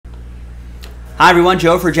Hi everyone,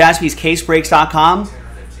 Joe for Jaspy's CaseBreaks.com.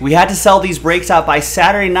 We had to sell these breaks out by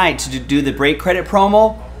Saturday night to do the break credit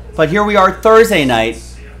promo, but here we are Thursday night.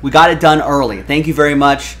 We got it done early. Thank you very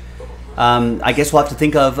much. I guess we'll have to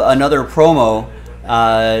think of another promo,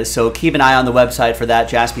 so keep an eye on the website for that,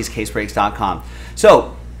 Jaspy's CaseBreaks.com.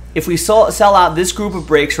 So if we sell out this group of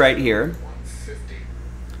breaks right here,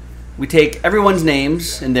 we take everyone's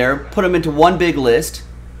names in there, put them into one big list,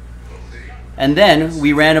 and then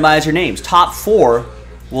we randomize your names. Top 4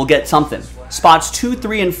 will get something. Spots 2,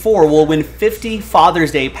 3, and 4 will win 50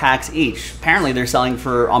 Father's Day packs each. Apparently they're selling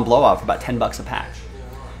on blowout for about 10 bucks a pack.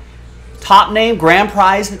 Top name, grand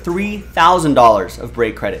prize, $3,000 of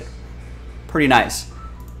break credit. Pretty nice.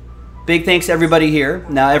 Big thanks to everybody here.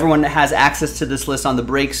 Now everyone has access to this list on the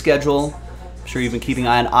break schedule. I'm sure you've been keeping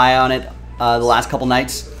an eye on it the last couple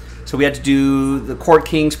nights. So we had to do the Court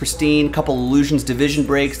Kings, Pristine, couple Illusions Division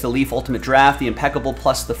breaks, the Leaf Ultimate Draft, the Impeccable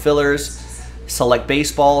plus the fillers, Select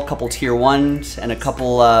Baseball, a couple Tier 1s, and a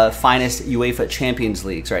couple Finest UEFA Champions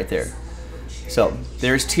Leagues right there. So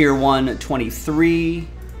there's Tier 1 23,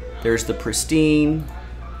 there's the Pristine,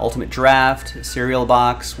 Ultimate Draft, Serial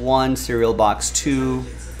Box 1, Serial Box 2,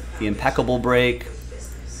 the Impeccable break,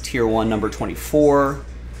 Tier 1 number 24,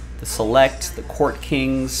 the Select, the Court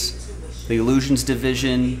Kings, the Illusions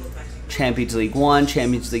Division, Champions League 1,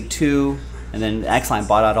 Champions League 2, and then X-Line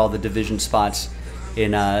bought out all the division spots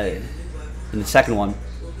in the second one.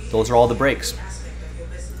 Those are all the breaks.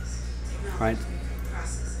 All right.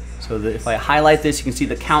 So if I highlight this, you can see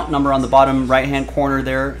the count number on the bottom right-hand corner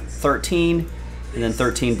there, 13, and then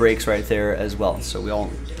 13 breaks right there as well. So we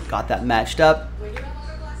all got that matched up.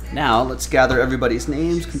 Now let's gather everybody's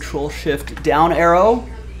names. Control-Shift down arrow.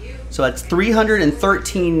 So that's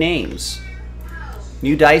 313 names.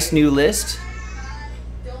 New dice, new list.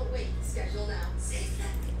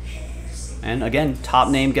 And again, top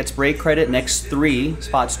name gets break credit. Next 3,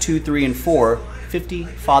 spots 2, 3, and 4, 50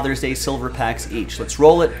 Father's Day silver packs each. Let's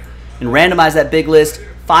roll it and randomize that big list.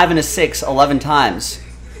 5 and a 6, 11 times.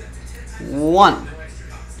 1,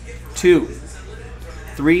 2,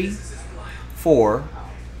 3, 4,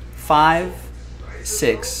 5,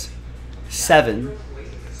 6, 7,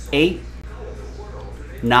 8,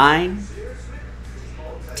 9,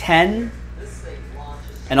 10,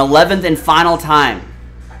 and 11th and final time.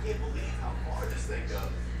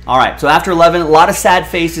 All right, so after 11, a lot of sad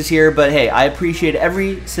faces here, but hey, I appreciate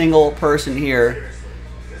every single person here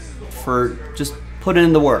for just putting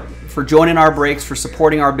in the work, for joining our breaks, for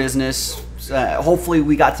supporting our business. Hopefully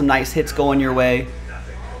we got some nice hits going your way.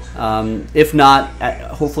 If not,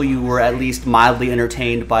 hopefully you were at least mildly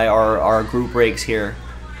entertained by our group breaks here.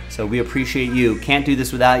 So we appreciate you. Can't do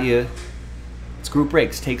this without you. It's group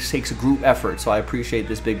breaks. Takes a group effort, so I appreciate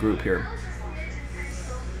this big group here.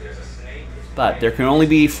 But there can only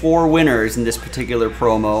be 4 winners in this particular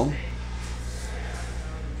promo.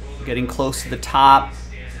 Getting close to the top.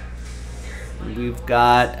 We've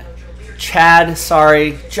got Chad,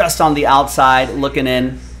 sorry, just on the outside looking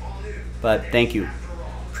in. But thank you.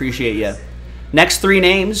 Appreciate you. Next 3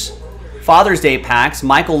 names, Father's Day packs,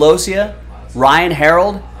 Michael Losia, Ryan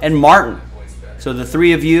Harold, and Martin. So the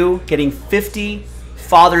 3 of you getting 50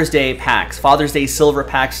 Father's Day packs. Father's Day silver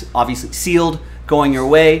packs, obviously sealed, going your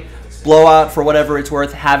way. Blowout for whatever it's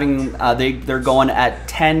worth. Having they're going at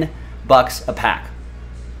 10 bucks a pack.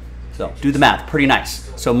 So do the math. Pretty nice.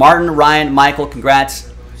 So Martin, Ryan, Michael,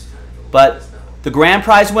 congrats. But the grand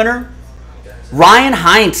prize winner, Ryan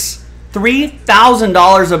Heinz,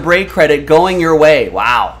 $3,000 of break credit going your way.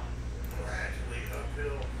 Wow.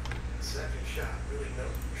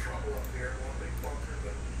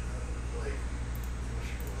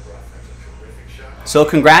 So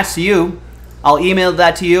congrats to you. I'll email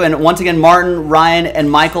that to you. And once again, Martin, Ryan, and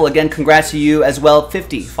Michael, again, congrats to you as well.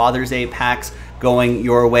 50 Father's Day packs going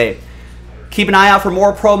your way. Keep an eye out for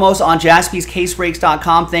more promos on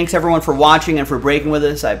JaspysCaseBreaks.com. Thanks everyone for watching and for breaking with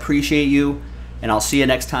us. I appreciate you. And I'll see you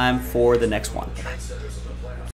next time for the next one. Bye.